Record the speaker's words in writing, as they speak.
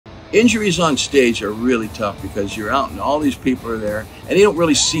Injuries on stage are really tough because you're out and all these people are there and you don't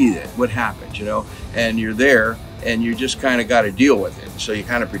really see what happens, you know, and you're there and you just kind of got to deal with it. So you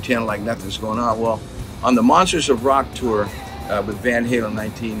kind of pretend like nothing's going on. Well, on the Monsters of Rock tour with Van Halen,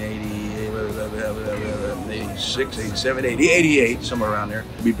 1986, 87, 88, somewhere around there,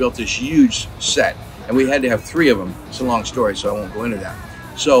 we built this huge set and we had to have 3 of them. It's a long story, so I won't go into that.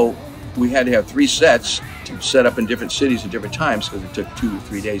 So we had to have 3 sets to set up in different cities at different times because it took 2 or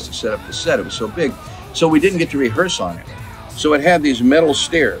 3 days to set up the set. It was so big. So we didn't get to rehearse on it. So it had these metal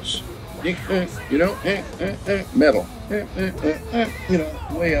stairs, you know, metal, you know,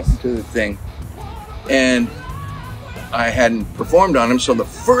 way up into the thing. And I hadn't performed on them. So the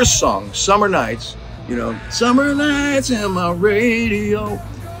first song, Summer Nights, you know, Summer Nights in my radio.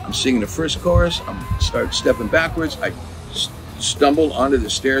 I'm singing the first chorus. I'm start stepping backwards. I stumbled onto the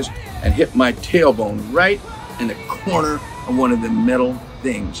stairs and hit my tailbone right in the corner of one of the metal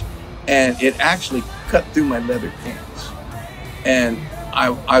things. And it actually cut through my leather pants. And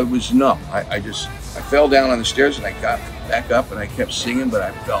I was numb. I fell down on the stairs and I got back up and I kept singing, but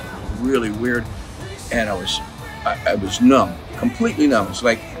I felt really weird. And I was numb, completely numb. It's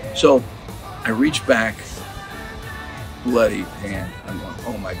like, so I reached back, bloody hand. I'm going,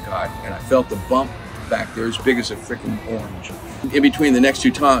 oh my God. And I felt the bump back there as big as a freaking orange. In between the next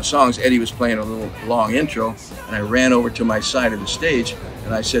 2 songs, Eddie was playing a little long intro, and I ran over to my side of the stage,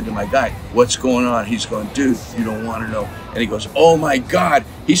 and I said to my guy, what's going on? He's going, dude, you don't want to know. And he goes, oh my God.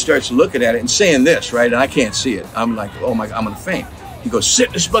 He starts looking at it and saying this, right? And I can't see it. I'm like, oh my God, I'm going to faint. He goes, sit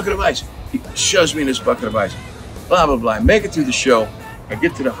in this bucket of ice. He shoves me in this bucket of ice. Blah, blah, blah. I make it through the show. I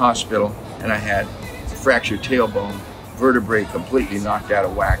get to the hospital, and I had fractured tailbone, vertebrae completely knocked out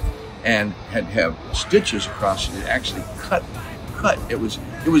of whack, and had to have stitches across it. It actually cut. It was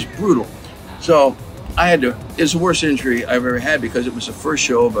brutal. So I had to, it's the worst injury I've ever had because it was the first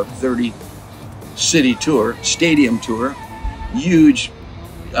show of a 30 city tour, stadium tour, huge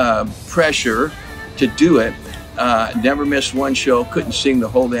pressure to do it. Never missed one show, couldn't sing the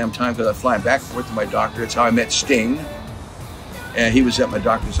whole damn time because I was flying back and forth to my doctor. That's how I met Sting. And he was at my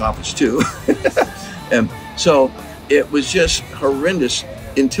doctor's office too. And so it was just horrendous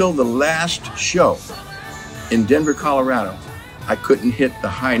until the last show in Denver, Colorado. I couldn't hit the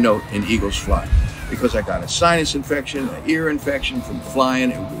high note in Eagles Fly because I got a sinus infection, an ear infection from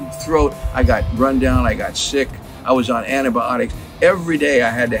flying, and throat. I got run down, I got sick. I was on antibiotics. Every day I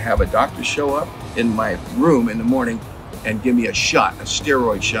had to have a doctor show up in my room in the morning and give me a shot, a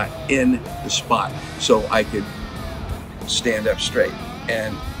steroid shot in the spot so I could stand up straight.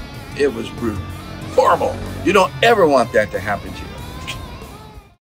 And it was brutal, horrible. You don't ever want that to happen to you.